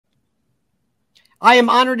I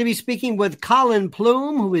am honored to be speaking with Colin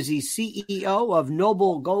Plume, who is the CEO of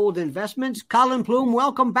Noble Gold Investments. Colin Plume,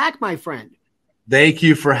 welcome back, my friend. Thank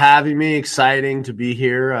you for having me. Exciting to be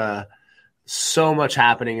here. So much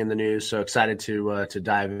happening in the news. So excited to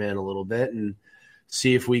dive in a little bit and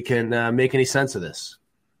see if we can make any sense of this.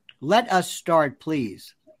 Let us start,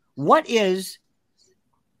 please. Let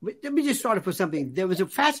me just start off with something. There was a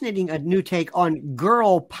fascinating new take on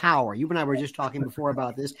girl power. You and I were just talking before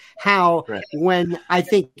about this, how Right. when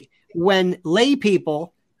lay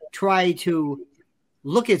people try to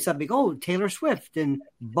look at something, oh, Taylor Swift and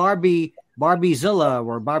Barbiezilla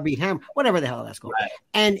or Barbie Ham, whatever the hell that's called. Right.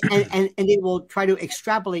 And they will try to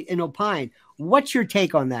extrapolate and opine. What's your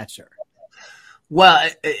take on that, sir? Well,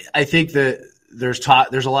 I think that there's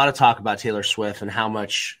a lot of talk about Taylor Swift and how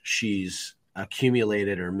much she's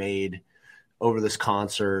accumulated or made over this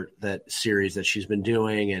concert series that she's been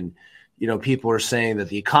doing. And, people are saying that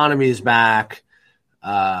the economy is back.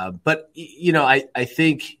 But I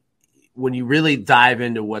think when you really dive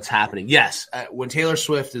into what's happening, yes, when Taylor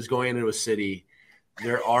Swift is going into a city,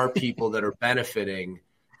 there are people that are benefiting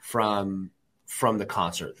from the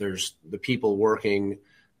concert. There's the people working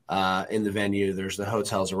in the venue. There's the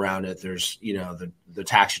hotels around it. There's, the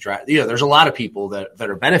taxi driver. There's a lot of people that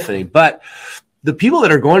are benefiting. But the people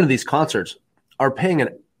that are going to these concerts are paying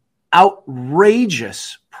an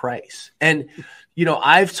outrageous price. And,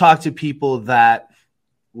 I've talked to people that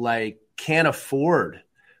can't afford,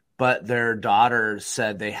 but their daughter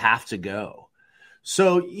said they have to go.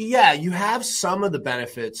 So, yeah, you have some of the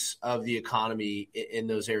benefits of the economy in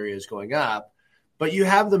those areas going up, but you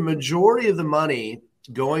have the majority of the money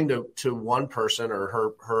going to one person or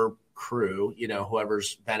her crew,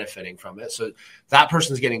 whoever's benefiting from it. So that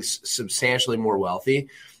person's getting substantially more wealthy.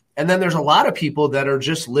 And then there's a lot of people that are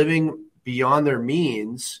just living beyond their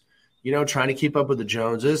means, trying to keep up with the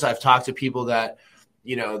Joneses. I've talked to people that,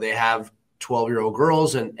 they have 12-year-old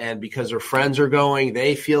girls and because their friends are going,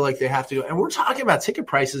 they feel like they have to go. And we're talking about ticket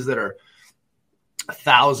prices that are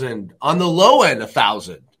 $1,000 on the low end,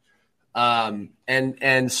 $1,000.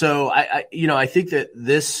 And so I think that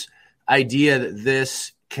this idea that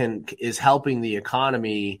this is helping the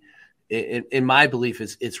economy, in my belief,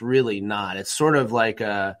 it's really not. It's sort of like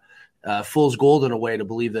a fool's gold in a way to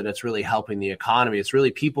believe that it's really helping the economy. It's really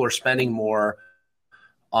people are spending more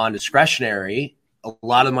on discretionary. A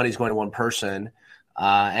lot of the money is going to one person.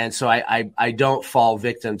 And so I don't fall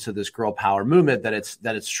victim to this girl power movement that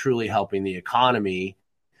it's truly helping the economy.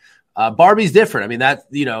 Barbie's different. I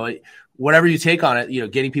mean, whatever you take on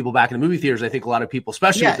it, getting people back in the movie theaters, I think a lot of people,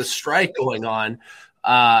 especially with the strike going on,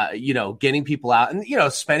 getting people out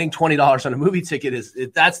and, spending $20 on a movie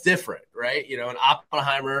ticket that's different, right? And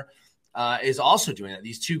Oppenheimer is also doing that.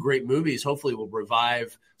 These two great movies hopefully will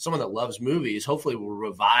revive someone that loves movies, hopefully will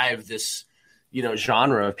revive this,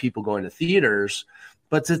 genre of people going to theaters.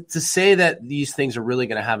 But to say that these things are really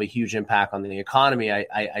going to have a huge impact on the economy,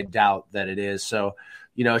 I doubt that it is. So,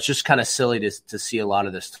 it's just kind of silly to see a lot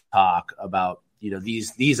of this talk about,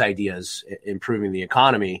 these ideas improving the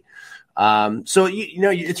economy. So,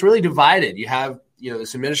 it's really divided. You have,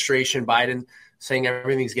 this administration, Biden, saying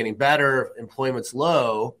everything's getting better, employment's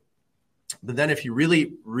low. But then if you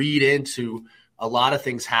really read into a lot of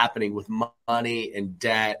things happening with money and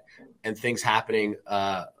debt and things happening,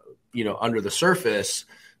 under the surface,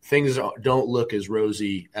 things don't look as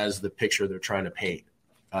rosy as the picture they're trying to paint,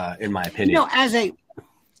 in my opinion.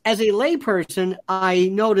 As a layperson, I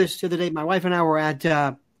noticed the other day, my wife and I were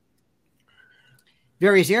at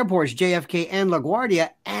various airports, JFK and LaGuardia,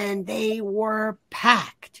 and they were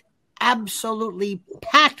packed, absolutely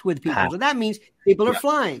packed with people. So that means people are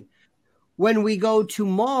flying. When we go to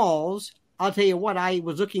malls, I'll tell you what, I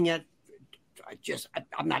was looking at,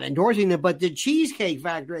 I'm not endorsing it, but the Cheesecake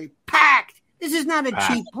Factory, packed. This is not a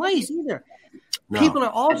cheap place either. No. People are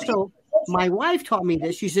also, my wife taught me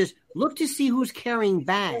this. She says, look to see who's carrying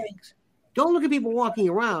bags. Don't look at people walking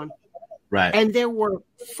around. Right. And there were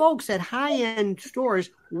folks at high-end stores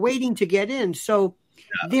waiting to get in. So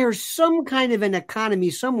there's some kind of an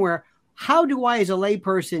economy somewhere. How do I, as a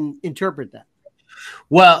layperson, interpret that?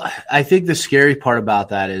 Well, I think the scary part about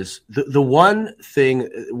that is one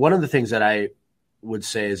of the things that I would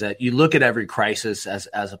say is that you look at every crisis as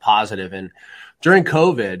a positive. And during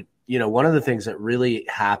COVID, one of the things that really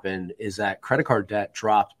happened is that credit card debt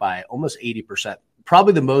dropped by almost 80%,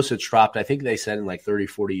 probably the most it's dropped, I think they said, in like 30,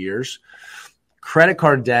 40 years. Credit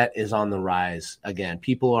card debt is on the rise again.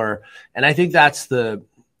 And I think that's the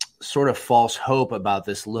sort of false hope about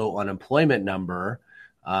this low unemployment number.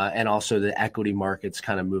 And also the equity markets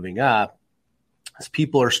kind of moving up, as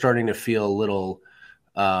people are starting to feel a little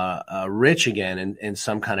rich again in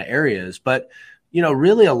some kind of areas. But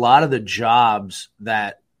really a lot of the jobs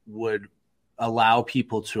that would allow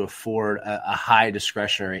people to afford a high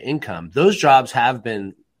discretionary income, those jobs have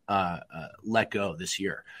been let go this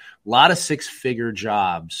year. A lot of six-figure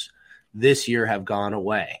jobs this year have gone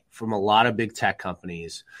away from a lot of big tech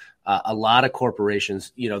companies, a lot of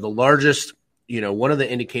corporations. The largest, one of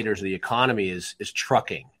the indicators of the economy is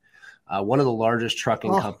trucking. One of the largest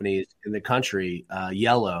trucking companies in the country,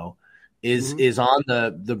 Yellow, is on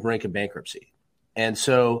the brink of bankruptcy. And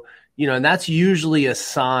so, and that's usually a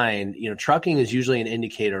sign, trucking is usually an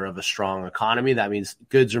indicator of a strong economy. That means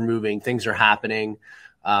goods are moving, things are happening.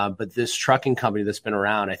 But this trucking company that's been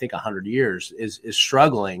around, I think 100 years is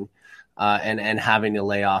struggling and having to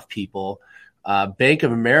lay off people. Bank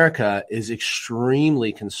of America is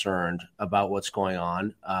extremely concerned about what's going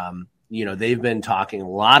on. They've been talking a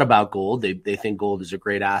lot about gold. They think gold is a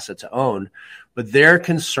great asset to own, but they're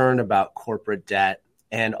concerned about corporate debt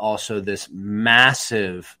and also this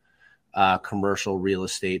massive commercial real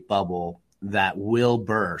estate bubble that will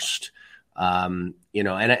burst. And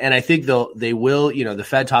I think they will, the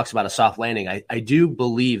Fed talks about a soft landing. I do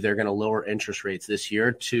believe they're going to lower interest rates this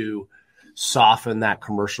year to soften that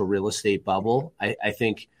commercial real estate bubble. I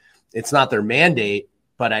think it's not their mandate,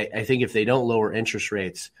 but I think if they don't lower interest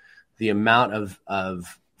rates, the amount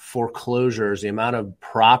of foreclosures, the amount of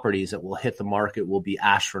properties that will hit the market will be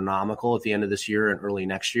astronomical at the end of this year and early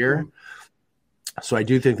next year. So I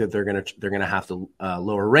do think that they're going to have to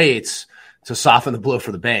lower rates to soften the blow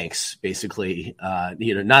for the banks, basically,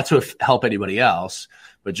 not to help anybody else,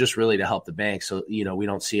 but just really to help the banks. So, we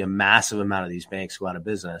don't see a massive amount of these banks go out of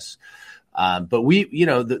business. But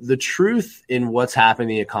the truth in what's happening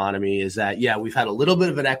in the economy is that, we've had a little bit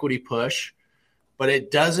of an equity push, but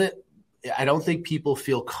I don't think people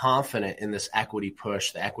feel confident in this equity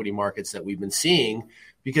push, the equity markets that we've been seeing,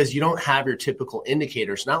 because you don't have your typical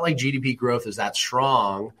indicators. Not like GDP growth is that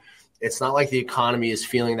strong. It's not like the economy is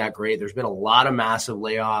feeling that great. There's been a lot of massive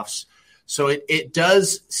layoffs. So it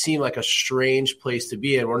does seem like a strange place to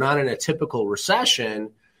be in. We're not in a typical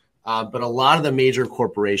recession, but a lot of the major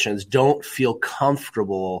corporations don't feel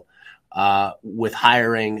comfortable with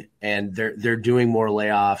hiring, and they're doing more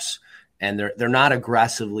layoffs, and they're not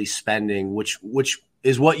aggressively spending, which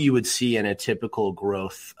is what you would see in a typical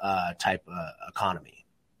growth type economy.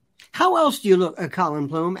 How else do you look, Colin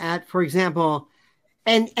Plume, at, for example,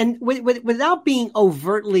 and without being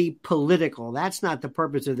overtly political, that's not the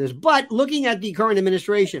purpose of this, but looking at the current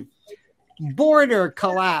administration, border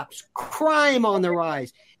collapse, crime on the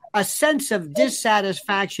rise, a sense of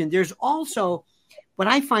dissatisfaction. There's also, what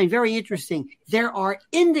I find very interesting, there are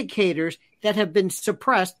indicators that have been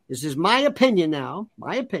suppressed. This is my opinion now,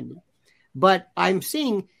 but I'm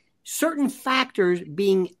seeing certain factors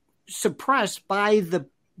being suppressed by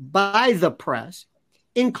the press,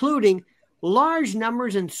 including large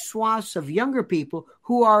numbers and swaths of younger people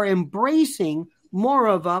who are embracing more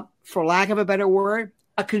of a, for lack of a better word,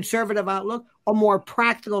 a conservative outlook, a more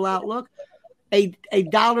practical outlook, a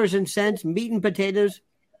dollars and cents, meat and potatoes,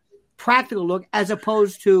 practical look, as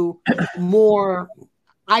opposed to more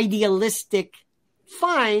idealistic,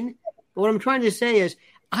 fine. But what I'm trying to say is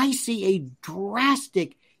I see a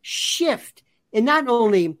drastic shift in not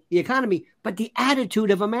only the economy, but the attitude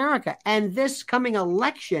of America. And this coming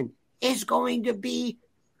election is going to be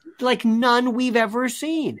like none we've ever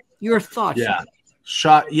seen. Your thoughts?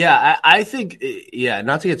 Yeah. I think,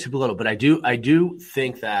 not to get too political, but I do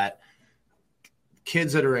think that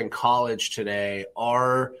kids that are in college today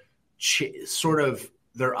are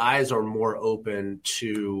their eyes are more open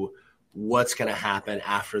to what's going to happen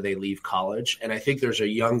after they leave college. And I think there's a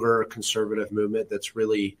younger conservative movement that's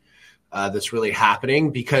really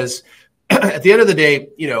happening, because at the end of the day,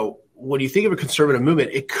 when you think of a conservative movement,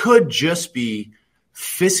 it could just be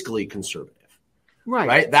fiscally conservative,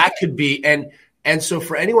 right? That could be, and so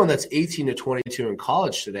for anyone that's 18 to 22 in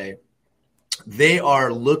college today, they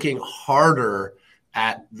are looking harder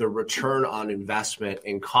at the return on investment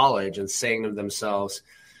in college and saying to themselves,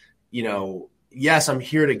 yes, I'm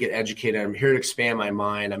here to get educated. I'm here to expand my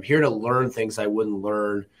mind. I'm here to learn things I wouldn't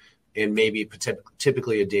learn in maybe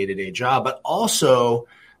typically a day-to-day job. But also,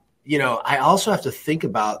 I also have to think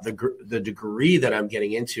about the degree that I'm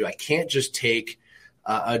getting into. I can't just take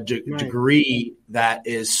a degree that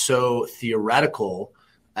is so theoretical.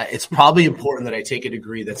 It's probably important that I take a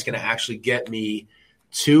degree that's going to actually get me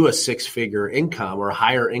to a six-figure income or a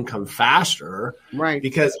higher income faster, right?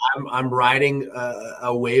 Because I'm riding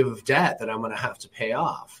a wave of debt that I'm going to have to pay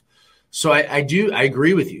off. So I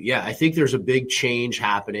agree with you. Yeah, I think there's a big change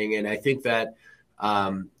happening, and I think that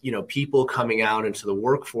people coming out into the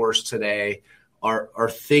workforce today are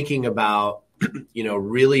thinking about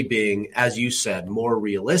really being, as you said, more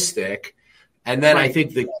realistic. And then I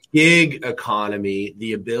think the gig economy,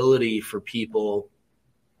 the ability for people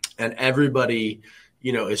and everybody,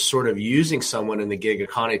 is sort of using someone in the gig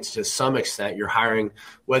economy to some extent. You're hiring,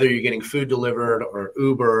 whether you're getting food delivered or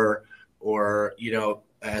Uber or,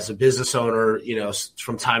 as a business owner,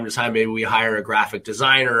 from time to time, maybe we hire a graphic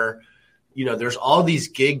designer. There's all these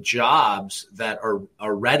gig jobs that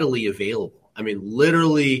are readily available. I mean,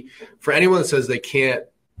 literally, for anyone that says they can't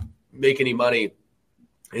make any money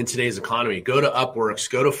in today's economy, go to Upworks,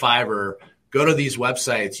 go to Fiverr, go to these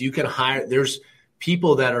websites. You can hire. There's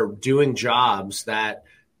people that are doing jobs that,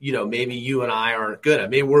 maybe you and I aren't good at.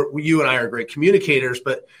 Maybe you and I are great communicators,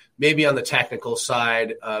 but maybe on the technical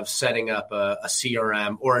side of setting up a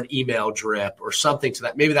CRM or an email drip or something to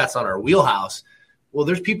that, maybe that's not our wheelhouse. Well,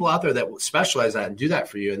 there's people out there that specialize that and do that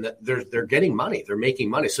for you, and they're getting money. They're making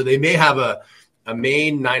money. So they may have a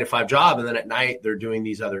main 9-to-5 job, and then at night they're doing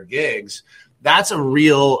these other gigs. That's a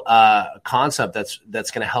real concept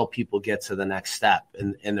that's going to help people get to the next step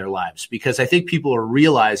in their lives, because I think people are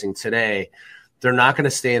realizing today they're not going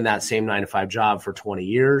to stay in that same 9-to-5 job for 20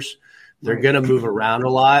 years. They're going to move around a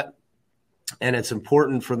lot, and it's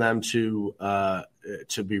important for them to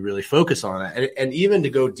be really focused on that, and even to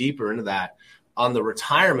go deeper into that on the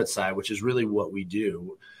retirement side, which is really what we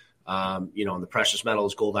do. On the precious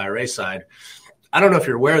metals gold IRA side, I don't know if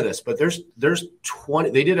you're aware of this, but there's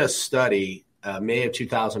 20. They did a study May of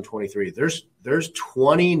 2023. There's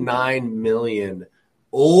 29 million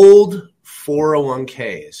old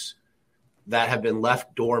 401ks that have been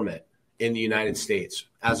left dormant in the United States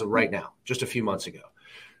as of right now, just a few months ago,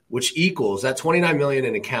 which equals that 29 million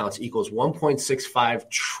in accounts equals $1.65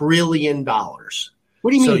 trillion. What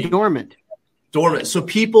do you mean dormant? Dormant. So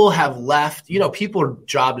people have left, people are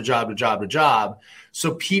job to job to job to job.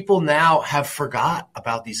 So people now have forgot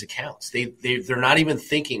about these accounts. They're not even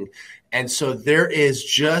thinking. And so there is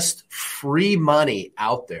just free money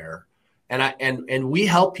out there. And we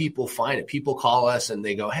help people find it. People call us and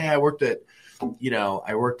they go, hey, I worked at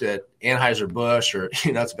Anheuser-Busch, or,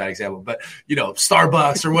 that's a bad example, but,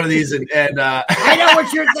 Starbucks or one of these. And I know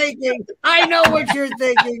what you're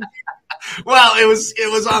thinking. Well, it was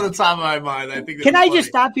on the top of my mind. I think. Can I just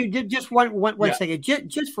stop you? Just one second,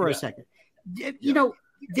 just for a second.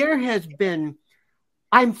 There has been.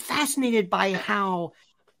 I'm fascinated by how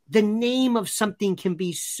the name of something can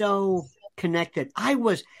be so connected. I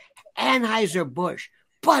was Anheuser-Busch,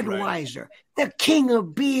 Budweiser, the king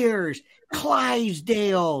of beers,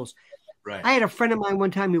 Clydesdales. Right. I had a friend of mine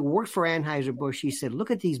one time who worked for Anheuser-Busch. He said,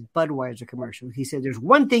 look at these Budweiser commercials. He said, there's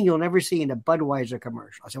one thing you'll never see in a Budweiser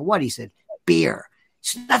commercial. I said, what? He said, beer.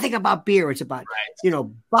 It's nothing about beer. It's about,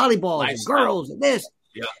 volleyballs and girls and this.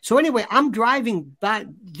 Yeah. So anyway, I'm driving back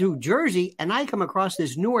through Jersey and I come across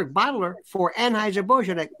this Newark bottler for Anheuser-Busch.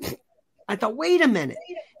 And I thought, wait a minute.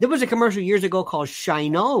 There was a commercial years ago called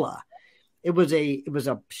Shinola. It was a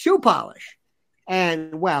shoe polish.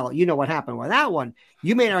 And, well, you know what happened with that one.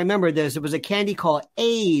 You may not remember this. It was a candy called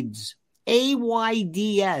AIDS,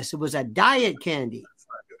 AYDS. It was a diet candy.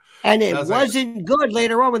 And it wasn't good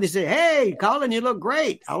later on when they said, hey, Colin, you look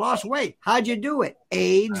great. I lost weight. How'd you do it?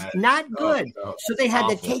 AIDS, not good. So they had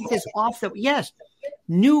to take this off. Yes,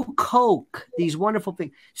 new Coke, these wonderful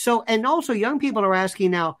things. So, and also young people are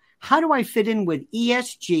asking now, how do I fit in with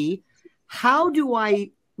ESG?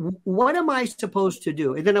 What am I supposed to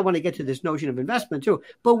do? And then I want to get to this notion of investment too.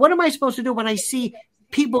 But what am I supposed to do when I see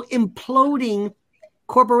people imploding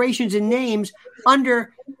corporations and names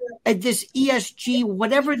under this ESG,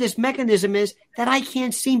 whatever this mechanism is that I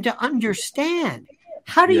can't seem to understand?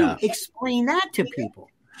 How do you explain that to people?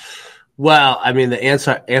 Well, I mean, the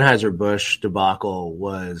Anheuser-Busch debacle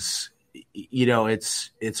was,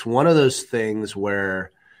 it's one of those things where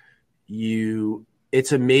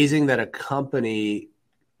it's amazing that a company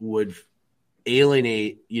would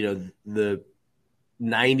alienate, the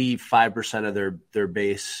 95% of their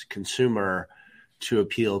base consumer to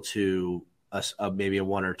appeal to maybe a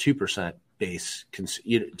 1 or 2% base. Do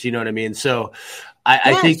you know what I mean? So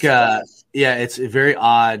I think, it's a very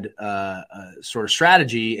odd sort of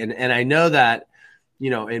strategy. And I know that,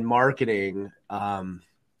 in marketing,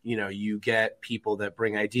 you get people that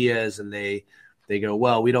bring ideas and they go,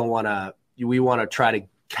 well, we want to try to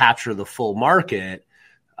capture the full market.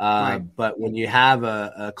 But when you have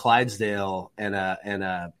a Clydesdale and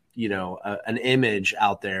an image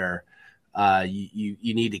out there, you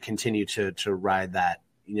need to continue to ride that,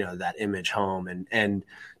 that image home. And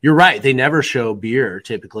you're right. They never show beer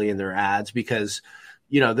typically in their ads because,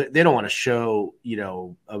 they don't want to show,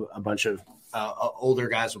 a bunch of older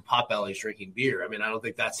guys with pot bellies drinking beer. I mean, I don't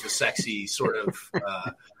think that's the sexy sort of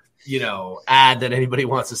ad that anybody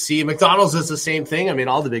wants to see. McDonald's is the same thing. I mean,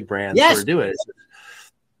 all the big brands sort of do it.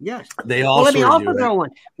 Yes. They all let me also do throw it. one.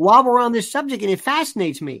 While we're on this subject, and it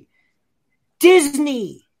fascinates me,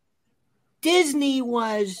 Disney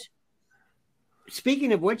was,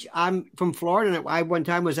 speaking of which, I'm from Florida, and I one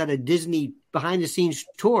time was at a Disney behind-the-scenes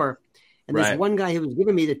tour, and there's one guy who was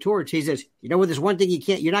giving me the tour. He says, what, there's one thing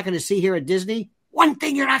you're not going to see here at Disney? One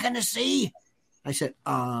thing you're not going to see? I said,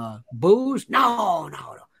 booze? No.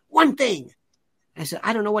 One thing. I said,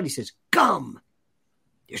 I don't know what. He says, gum.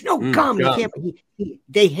 There's no gum. You can't.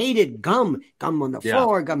 They hated gum on the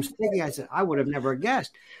floor, gum sticking. I said, I would have never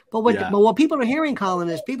guessed. But what people are hearing, Colin,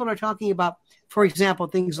 is people are talking about, for example,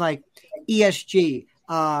 things like ESG,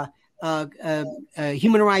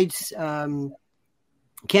 human rights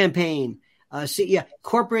campaign,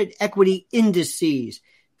 corporate equity indices.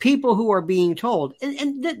 People who are being told,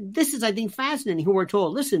 and this is, I think, fascinating, who are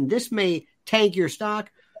told, listen, this may tank your stock,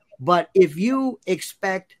 but if you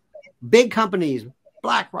expect big companies,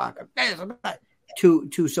 BlackRock,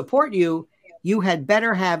 to support you, you had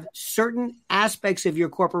better have certain aspects of your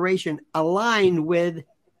corporation aligned with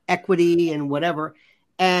equity and whatever.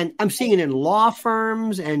 And I'm seeing it in law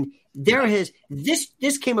firms, and this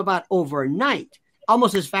came about overnight,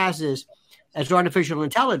 almost as fast as artificial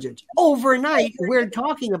intelligence. Overnight, we're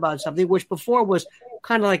talking about something which before was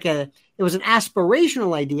kind of like it was an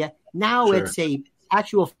aspirational idea. Now it's a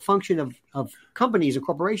actual function of companies and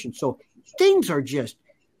corporations. So things are just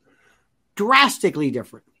drastically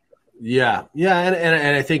different. Yeah.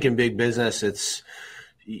 And I think in big business, it's,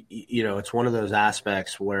 it's one of those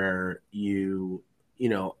aspects where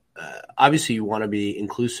obviously you want to be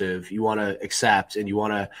inclusive, you want to accept, and you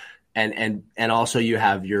want to, and also you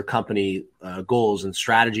have your company goals and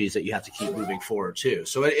strategies that you have to keep moving forward too.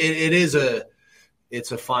 So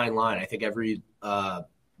it's a fine line. I think every,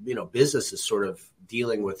 business is sort of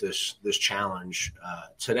dealing with this challenge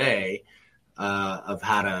today of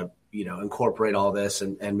how to, incorporate all this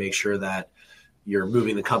and make sure that you're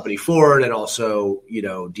moving the company forward, and also,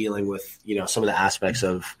 dealing with, some of the aspects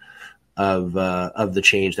of the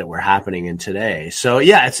change that we're happening in today. So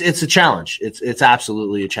it's a challenge. It's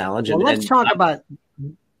absolutely a challenge. Well, let's talk about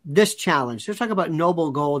this challenge. Let's talk about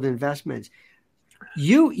Noble Gold Investments.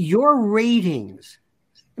 Your ratings.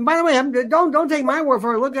 And by the way, don't take my word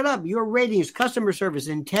for it. Look it up. Your ratings, customer service,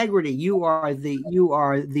 integrity. You are the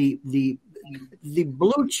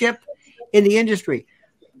blue chip in the industry.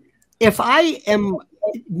 If I am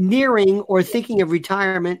nearing or thinking of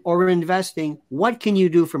retirement or investing, what can you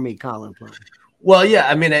do for me, Colin Plum? Well, yeah,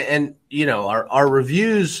 I mean, and our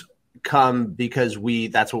reviews come because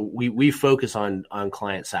that's what we focus on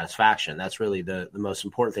client satisfaction. That's really the most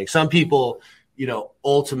important thing. Some people,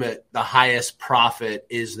 the highest profit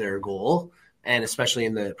is their goal. And especially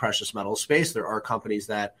in the precious metal space, there are companies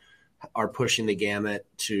that are pushing the gamut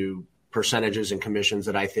to percentages and commissions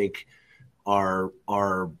that I think are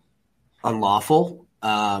unlawful.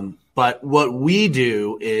 But what we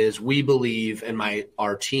do is we believe, and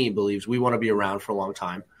our team believes, we want to be around for a long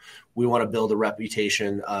time. We want to build a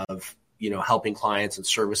reputation of, helping clients and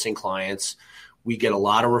servicing clients. We get a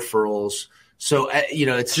lot of referrals. So,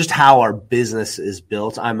 it's just how our business is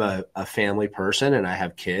built. I'm a family person, and I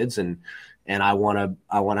have kids, and I want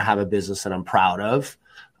to have a business that I'm proud of.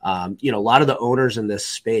 A lot of the owners in this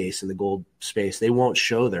space, in the gold space, they won't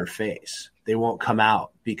show their face. They won't come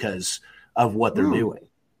out because of what they're doing.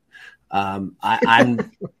 I'm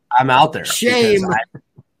out there. Shame.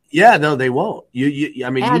 They won't. You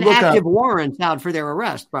look active up warrants out for their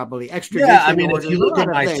arrest, probably extradition. Yeah, I mean, if you look at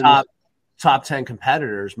my top 10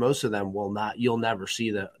 competitors, most of them will not. You'll never see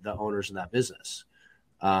the owners in that business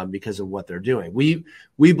because of what they're doing. We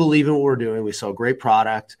believe in what we're doing. We sell great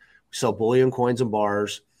product. We sell bullion, coins, and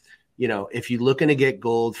bars. If you're looking to get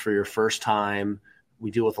gold for your first time, we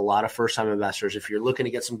deal with a lot of first-time investors. If you're looking to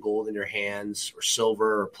get some gold in your hands, or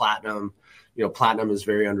silver or platinum, platinum is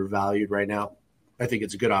very undervalued right now. I think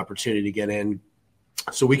it's a good opportunity to get in.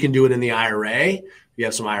 So we can do it in the IRA. You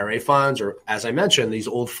have some IRA funds, or as I mentioned, these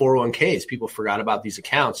old 401ks. People forgot about these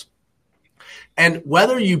accounts. And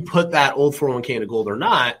whether you put that old 401k into gold or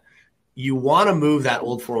not, you want to move that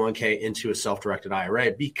old 401k into a self-directed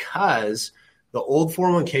IRA, because the old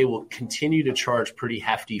 401k will continue to charge pretty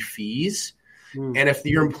hefty fees. And if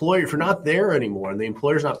you're not there anymore and the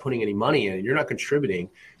employer's not putting any money in and you're not contributing,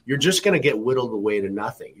 you're just going to get whittled away to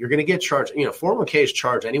nothing. You're going to get charged, 401ks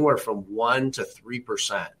charge anywhere from 1% to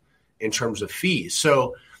 3% in terms of fees.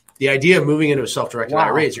 So the idea of moving into a self-directed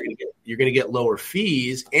IRA is you're going to get lower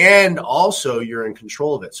fees, and also you're in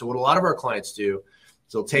control of it. So what a lot of our clients do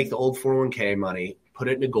is they'll take the old 401k money, put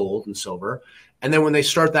it into gold and silver, And then when they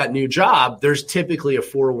start that new job, there's typically a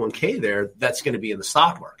 401k there that's going to be in the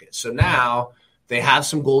stock market. So now they have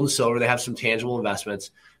some gold and silver, they have some tangible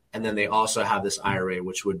investments, and then they also have this IRA,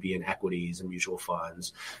 which would be in equities and mutual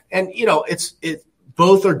funds. And,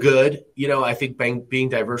 both are good. I think being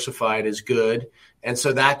diversified is good. And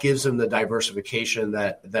so that gives them the diversification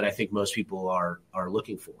that I think most people are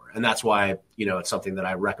looking for. And that's why, it's something that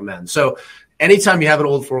I recommend. So anytime you have an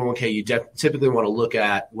old 401k, you typically want to look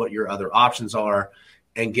at what your other options are,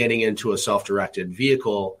 and getting into a self-directed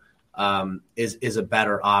vehicle is a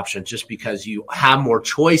better option, just because you have more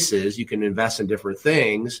choices. You can invest in different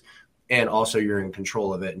things, and also you're in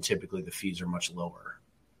control of it. And typically the fees are much lower.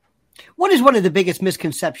 What is one of the biggest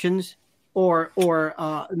misconceptions or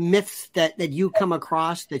myths that you come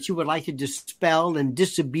across that you would like to dispel and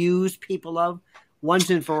disabuse people of once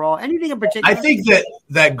and for all? Anything in particular? I think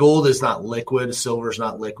that gold is not liquid, silver is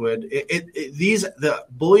not liquid. The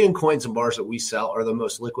bullion coins and bars that we sell are the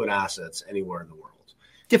most liquid assets anywhere in the world.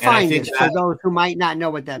 Define this for those who might not know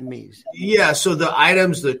what that means. Yeah, so the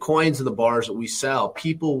items, the coins and the bars that we sell,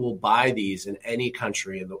 people will buy these in any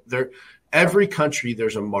country, and every country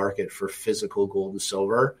there's a market for physical gold and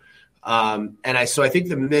silver. So I think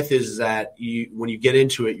the myth is that when you get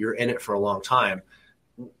into it, you're in it for a long time.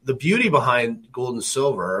 The beauty behind gold and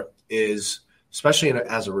silver is, especially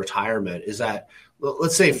as a retirement, is that,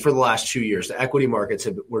 let's say for the last 2 years, the equity markets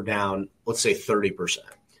were down, let's say 30%.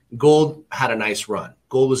 Gold had a nice run.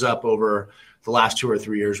 Gold was up over the last 2 or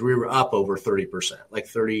 3 years. We were up over 30%, like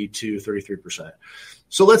 32, 33%.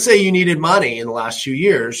 So let's say you needed money in the last 2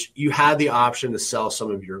 years. You had the option to sell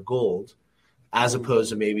some of your gold as opposed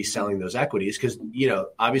to maybe selling those equities. Because,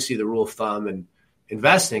 obviously the rule of thumb in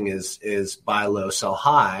investing is buy low, sell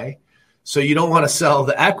high. So you don't want to sell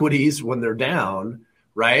the equities when they're down,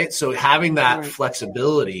 right? So having that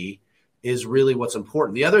flexibility is really what's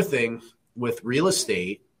important. The other thing with real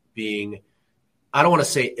estate being, I don't want to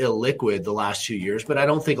say illiquid the last 2 years, but I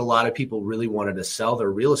don't think a lot of people really wanted to sell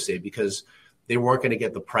their real estate because they weren't going to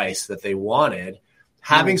get the price that they wanted.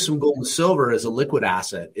 Having some gold and silver as a liquid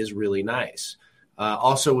asset is really nice.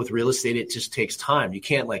 Also with real estate, it just takes time. You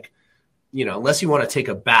can't unless you want to take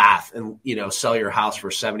a bath and, sell your house for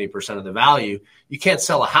 70% of the value, you can't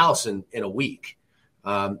sell a house in a week.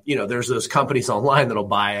 There's those companies online that'll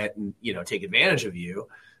buy it and, take advantage of you,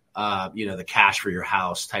 the cash for your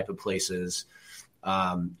house type of places,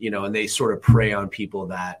 and they sort of prey on people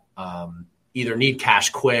that either need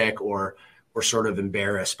cash quick or sort of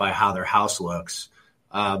embarrassed by how their house looks.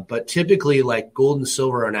 But typically, like gold and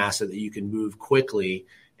silver are an asset that you can move quickly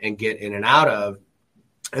and get in and out of.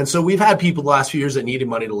 And so we've had people the last few years that needed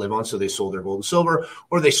money to live on, so they sold their gold and silver,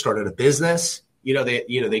 or they started a business. They go out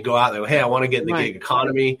and they go, hey, I want to get in the gig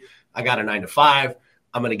economy. I got a 9-to-5.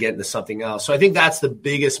 I'm going to get into something else. So I think that's the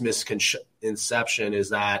biggest misconception, is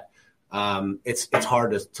that it's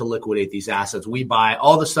hard to liquidate these assets. We buy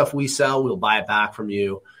all the stuff we sell. We'll buy it back from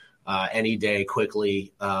you any day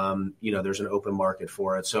quickly. There's an open market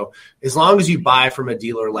for it. So as long as you buy from a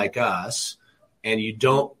dealer like us and you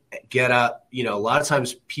don't get up, a lot of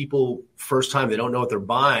times people first time, they don't know what they're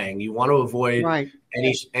buying. You want to avoid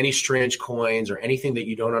any strange coins or anything that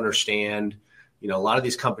you don't understand. A lot of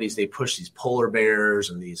these companies, they push these polar bears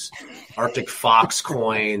and these Arctic fox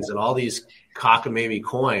coins and all these cockamamie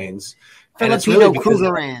coins. Filipino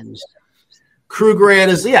Krugerrands. Krugerrand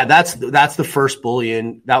is, that's the first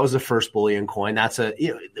bullion. That was the first bullion coin. That's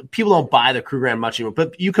people don't buy the Krugerrand much anymore,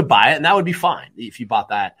 but you could buy it and that would be fine if you bought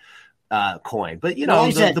that coin. But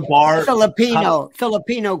the bar Filipino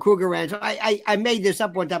Krugerrand. I made this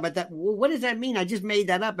up one time, but what does that mean? I just made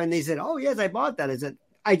that up, and they said, "Oh yes, I bought that." I said,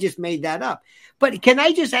 "I just made that up." But can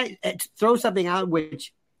I just throw something out,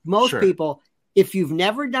 which most people, if you've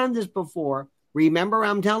never done this before, remember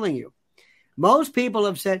I'm telling you. Most people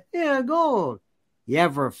have said, "Yeah, gold." You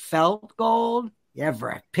ever felt gold? You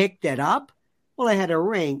ever picked it up? Well, I had a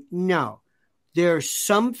ring. No, there's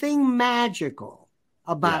something magical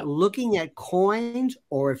about looking at coins,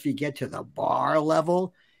 or if you get to the bar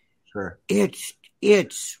level,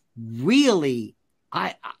 it's really,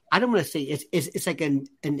 I don't want to say it's like an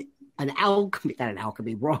alchemy, not an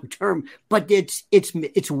alchemy, wrong term, but it's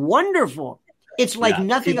wonderful. It's like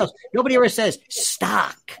nothing else. Nobody ever says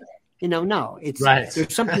stock. No,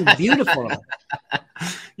 there's something beautiful.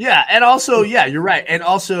 Yeah. And also, you're right. And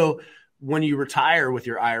also, when you retire with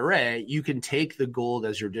your IRA, you can take the gold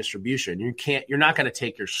as your distribution. You're not going to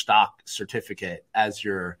take your stock certificate as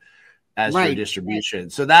your distribution.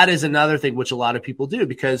 So that is another thing which a lot of people do,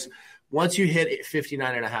 because once you hit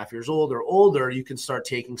 59 and a half years old or older, you can start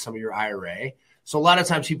taking some of your IRA. So a lot of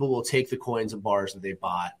times people will take the coins and bars that they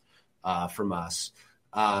bought from us.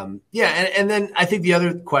 And then I think the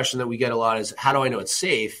other question that we get a lot is, how do I know it's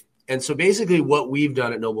safe? And so basically what we've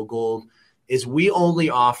done at Noble Gold is we only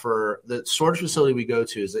offer the storage facility we go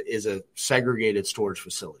to is a segregated storage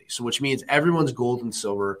facility. So which means everyone's gold and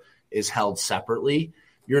silver is held separately.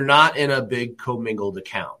 You're not in a big commingled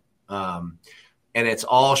account. And it's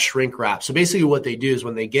all shrink wrap. So basically what they do is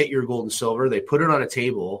when they get your gold and silver, they put it on a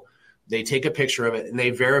table, they take a picture of it, and they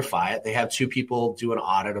verify it. They have 2 people do an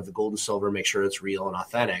audit of the gold and silver, make sure it's real and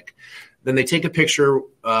authentic. Then they take a picture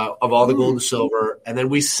of all the gold and silver, and then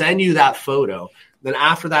we send you that photo. Then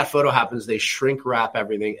after that photo happens, they shrink wrap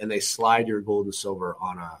everything, and they slide your gold and silver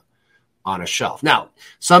on a shelf. Now,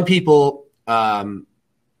 some people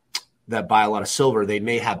that buy a lot of silver, they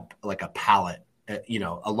may have like a pallet.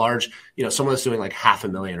 A large, someone that's doing like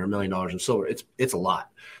 $500,000 or $1 million in silver, it's a lot.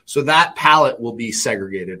 So that pallet will be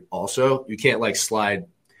segregated also. You can't like slide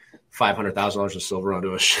 $500,000 of silver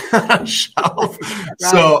onto a shelf.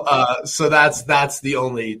 Right. So that's the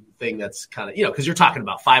only thing that's kind of, because you're talking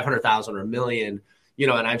about 500,000 or $1 million,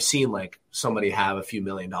 and I've seen like somebody have a few $1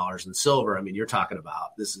 million in silver. I mean, you're talking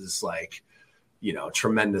about, this is like,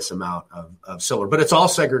 tremendous amount of silver, but it's all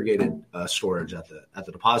segregated storage at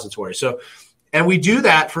the depository. So, and we do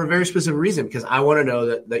that for a very specific reason, because I want to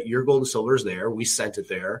know that your gold and silver is there. We sent it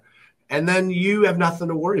there. And then you have nothing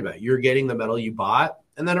to worry about. You're getting the metal you bought.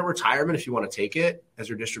 And then at retirement, if you want to take it as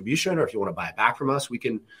your distribution, or if you want to buy it back from us, we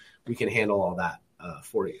can handle all that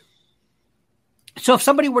for you. So if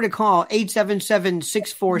somebody were to call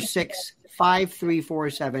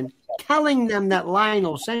 877-646-5347, telling them that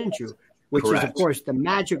Lionel sent you, which Correct. Is, of course, the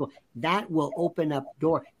magical, that will open up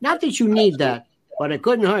door. Not that you need that, but it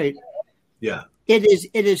couldn't hurt. Yeah. It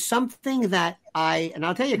is something that and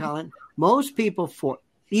I'll tell you, Colin, most people, for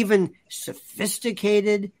even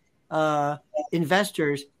sophisticated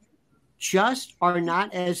investors, just are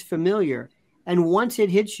not as familiar. And once it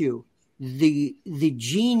hits you, the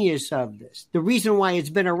genius of this, the reason why it's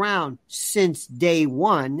been around since day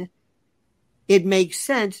one, it makes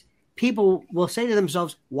sense. People will say to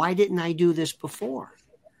themselves, why didn't I do this before?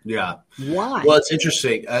 Yeah. Why? Well, it's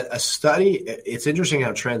interesting. A study, it's interesting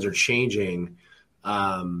how trends are changing.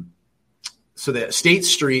 So the State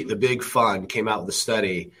Street, the big fund, came out with a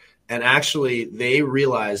study, and actually they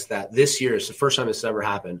realized that this year, it's the first time this ever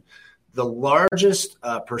happened, the largest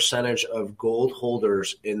percentage of gold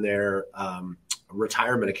holders in their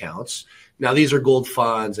retirement accounts. Now, these are gold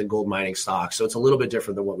funds and gold mining stocks, so it's a little bit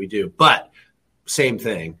different than what we do, but same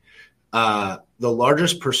thing. The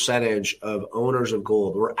largest percentage of owners of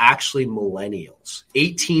gold were actually millennials.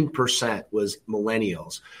 18% was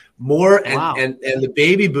millennials. And the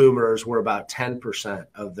baby boomers were about 10%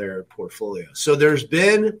 of their portfolio. So there's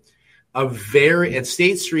been and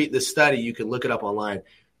State Street, the study, you can look it up online.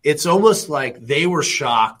 It's almost like they were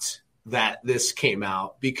shocked that this came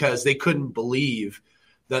out because they couldn't believe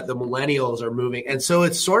that the millennials are moving. And so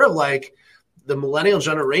it's sort of like the millennial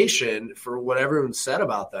generation, for what everyone said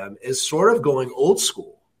about them, is sort of going old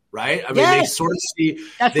school, right? I mean, they sort of see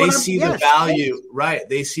the value, right?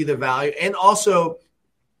 They see the value. And also,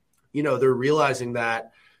 they're realizing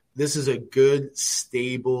that this is a good,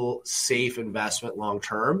 stable, safe investment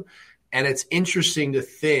long-term. And it's interesting to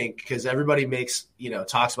think, because everybody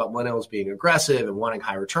talks about millennials being aggressive and wanting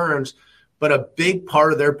high returns, but a big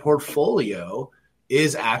part of their portfolio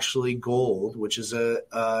is actually gold, which is a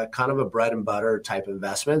kind of a bread and butter type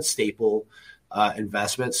investment, staple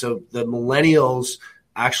investment. So the millennials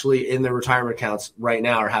actually in their retirement accounts right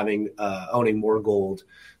now are owning more gold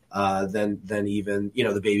than even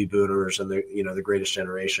the baby boomers and the greatest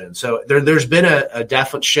generation. So there's been a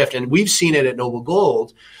definite shift, and we've seen it at Noble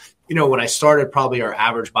Gold. When I started, probably our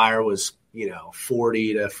average buyer was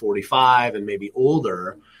 40 to 45 and maybe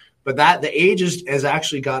older. But the age has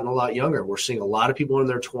actually gotten a lot younger. We're seeing a lot of people in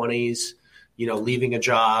their 20s, leaving a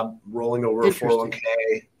job, rolling over a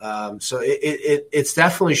 401k. So it's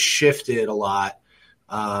definitely shifted a lot.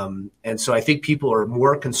 And so I think people are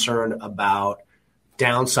more concerned about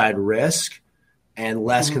downside risk and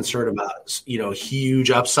less concerned about,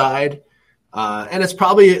 huge upside. And it's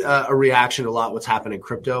probably a reaction to a lot what's happened in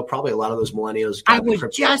crypto. Probably a lot of those millennials. I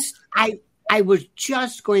was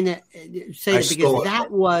just going to say that because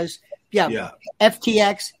that was,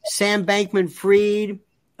 FTX, Sam Bankman-Fried.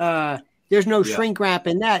 There's no shrink wrap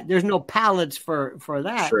in that. There's no pallets for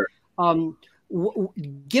that. Sure.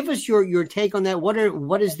 Give us your take on that. What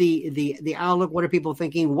is the outlook? What are people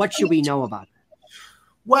thinking? What should we know about it?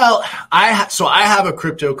 Well, I have a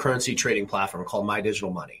cryptocurrency trading platform called My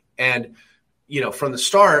Digital Money. And, from the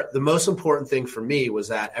start, the most important thing for me was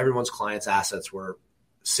that everyone's clients' assets were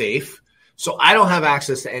safe. So I don't have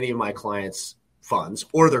access to any of my clients' funds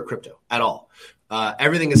or their crypto at all.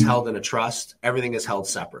 Everything is held in a trust. Everything is held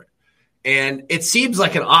separate. And it seems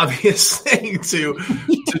like an obvious thing to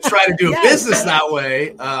try to do a business that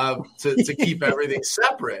way, to keep everything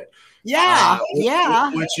separate.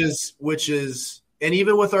 Which is, and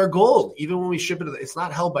even with our gold, even when we ship it, it's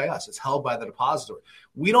not held by us. It's held by the depository.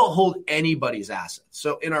 We don't hold anybody's assets.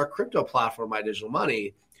 So in our crypto platform, My Digital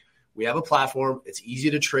Money, we have a platform. It's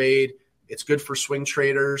easy to trade. It's good for swing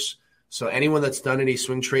traders. So anyone that's done any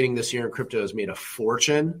swing trading this year in crypto has made a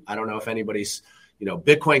fortune. I don't know if anybody's,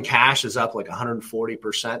 Bitcoin Cash is up like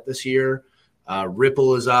 140% this year.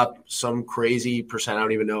 Ripple is up some crazy percent. I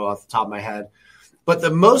don't even know off the top of my head. But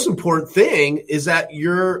the most important thing is that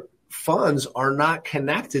your funds are not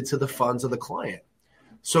connected to the funds of the client.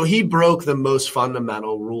 So he broke the most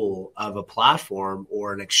fundamental rule of a platform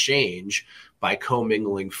or an exchange by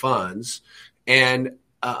commingling funds. And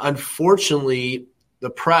unfortunately,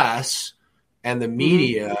 the press and the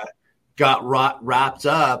media got wrapped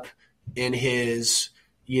up in his,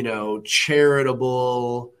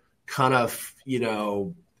 charitable kind of,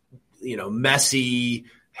 messy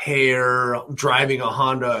hair, driving a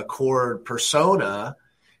Honda Accord persona.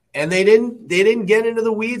 And they didn't get into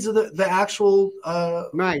the weeds of the actual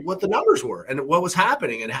what the numbers were and what was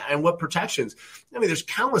happening and what protections. I mean, there's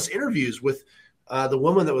countless interviews with the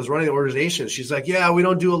woman that was running the organization. She's like, "Yeah, we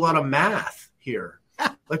don't do a lot of math here."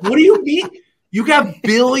 Like, what do you mean? You got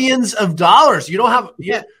billions of dollars. You don't have.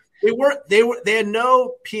 Yeah, they had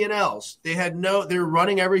no P&Ls. They were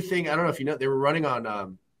running everything. I don't know if you know. They were running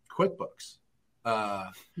on QuickBooks.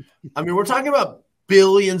 I mean, we're talking about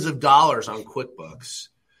billions of dollars on QuickBooks.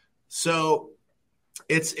 So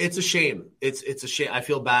it's a shame. It's a shame. I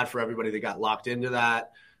feel bad for everybody that got locked into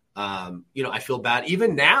that. I feel bad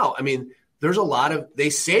even now. I mean, there's they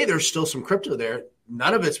say there's still some crypto there.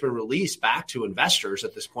 None of it's been released back to investors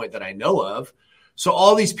at this point that I know of. So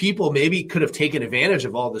all these people maybe could have taken advantage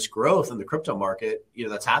of all this growth in the crypto market,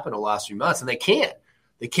 that's happened in the last few months, and they can't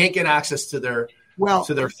get access to their funds.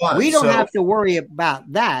 We don't have to worry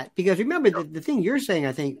about that because remember the thing you're saying,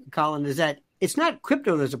 I think, Colin, is that it's not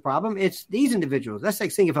crypto that's a problem. It's these individuals. That's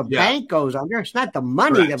like saying if a bank goes under, it's not the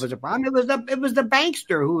money that was a problem. It was the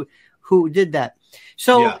bankster who did that.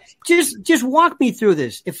 So just walk me through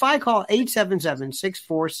this. If I call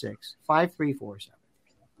 877-646-5347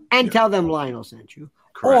 and tell them Lionel sent you,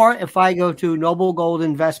 or if I go to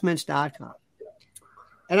noblegoldinvestments.com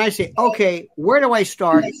and I say, okay, where do I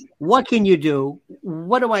start? What can you do?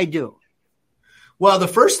 What do I do? Well, the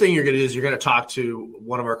first thing you're going to do is you're going to talk to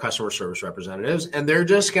one of our customer service representatives, and they're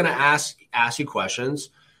just going to ask you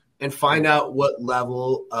questions and find out what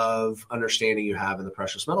level of understanding you have in the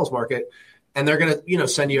precious metals market. And they're going to,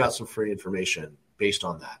 send you out some free information based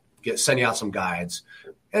on that, send you out some guides.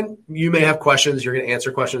 And you may have questions, you're going to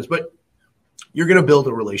answer questions, but you're going to build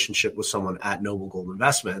a relationship with someone at Noble Gold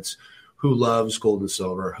Investments who loves gold and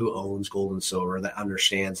silver, who owns gold and silver, that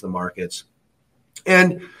understands the markets.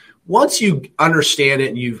 And once you understand it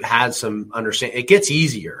and you've had some understanding, it gets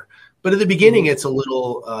easier. But at the beginning, it's a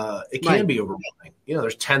little, it can be overwhelming.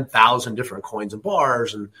 There's 10,000 different coins and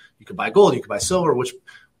bars, and you can buy gold, you can buy silver, which,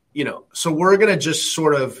 so we're going to just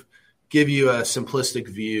sort of give you a simplistic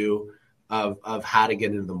view of how to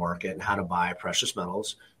get into the market and how to buy precious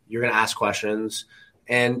metals. You're going to ask questions,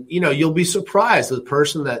 and, you'll be surprised. The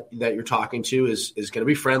person that you're talking to is going to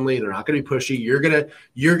be friendly. They're not going to be pushy. You're going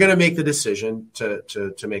to make the decision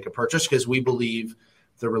to make a purchase because we believe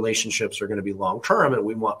the relationships are going to be long-term, and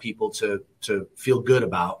we want people to feel good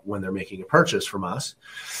about when they're making a purchase from us.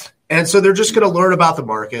 And so they're just going to learn about the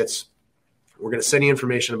markets. We're going to send you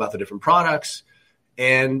information about the different products.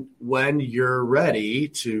 And when you're ready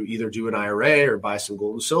to either do an IRA or buy some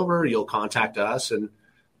gold and silver, you'll contact us and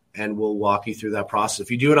we'll walk you through that process.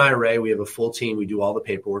 If you do an IRA, we have a full team. We do all the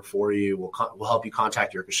paperwork for you. We'll help you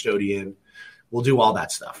contact your custodian. We'll do all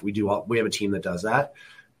that stuff. We have a team that does that.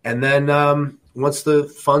 And then once the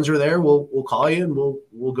funds are there, we'll call you and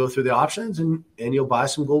we'll go through the options and you'll buy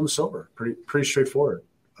some gold and silver. Pretty straightforward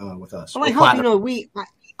with us. Well, I hope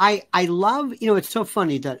I love, it's so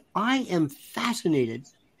funny that I am fascinated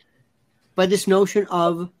by this notion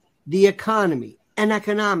of the economy and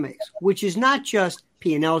economics, which is not just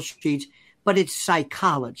P&L sheets, but it's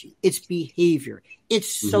psychology, it's behavior,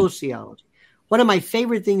 it's sociology. One of my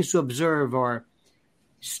favorite things to observe are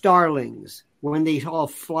starlings. When they all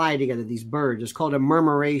fly together, these birds, it's called a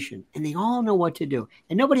murmuration, and they all know what to do.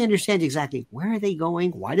 And nobody understands exactly where are they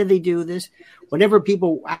going, why do they do this. Whenever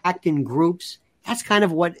people act in groups, that's kind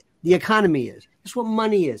of what the economy is. That's what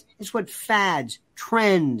money is. It's what fads,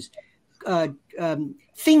 trends,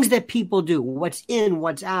 things that people do, what's in,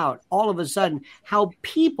 what's out. All of a sudden, how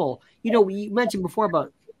people, you mentioned before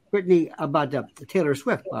about Taylor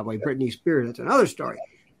Swift, by the way, Britney Spears. That's another story.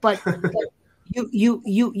 But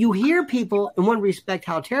you hear people in one respect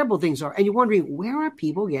how terrible things are, and you're wondering, where are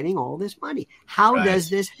people getting all this money? How does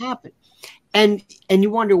this happen? And you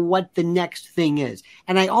wonder what the next thing is.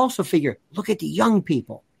 And I also figure, look at the young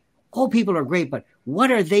people. Old people are great, but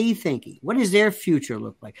what are they thinking? What does their future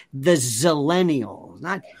look like? The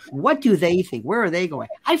zillennials, what do they think? Where are they going?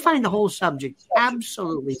 I find the whole subject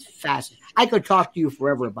absolutely fascinating. I could talk to you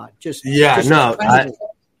forever about it. I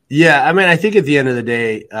think at the end of the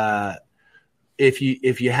day,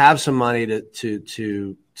 if you have some money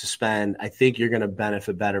to spend, I think you're going to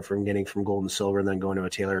benefit better from getting from gold and silver than going to a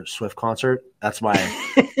Taylor Swift concert. That's why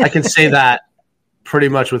I can say that pretty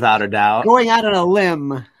much without a doubt. Going out on a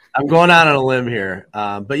limb. I'm going out on a limb here.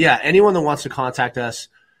 But yeah, anyone that wants to contact us,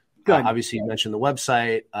 obviously you mentioned the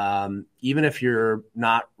website. Even if you're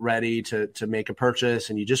not ready to make a purchase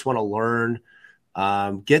and you just want to learn,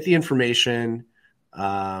 get the information,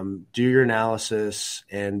 do your analysis,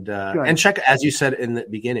 and check, as you said in the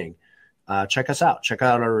beginning, check us out. Check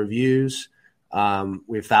out our reviews.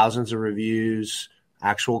 We have thousands of reviews,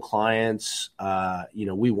 actual clients.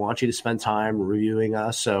 We want you to spend time reviewing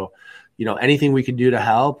us. So, anything we can do to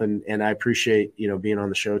help. And I appreciate, being on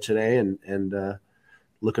the show today and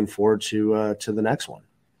looking forward to the next one.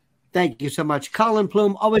 Thank you so much. Colin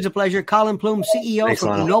Plume, always a pleasure. Colin Plume, CEO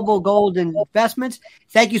from Noble Gold Investments.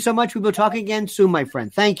 Thank you so much. We will talk again soon, my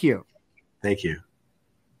friend. Thank you. Thank you.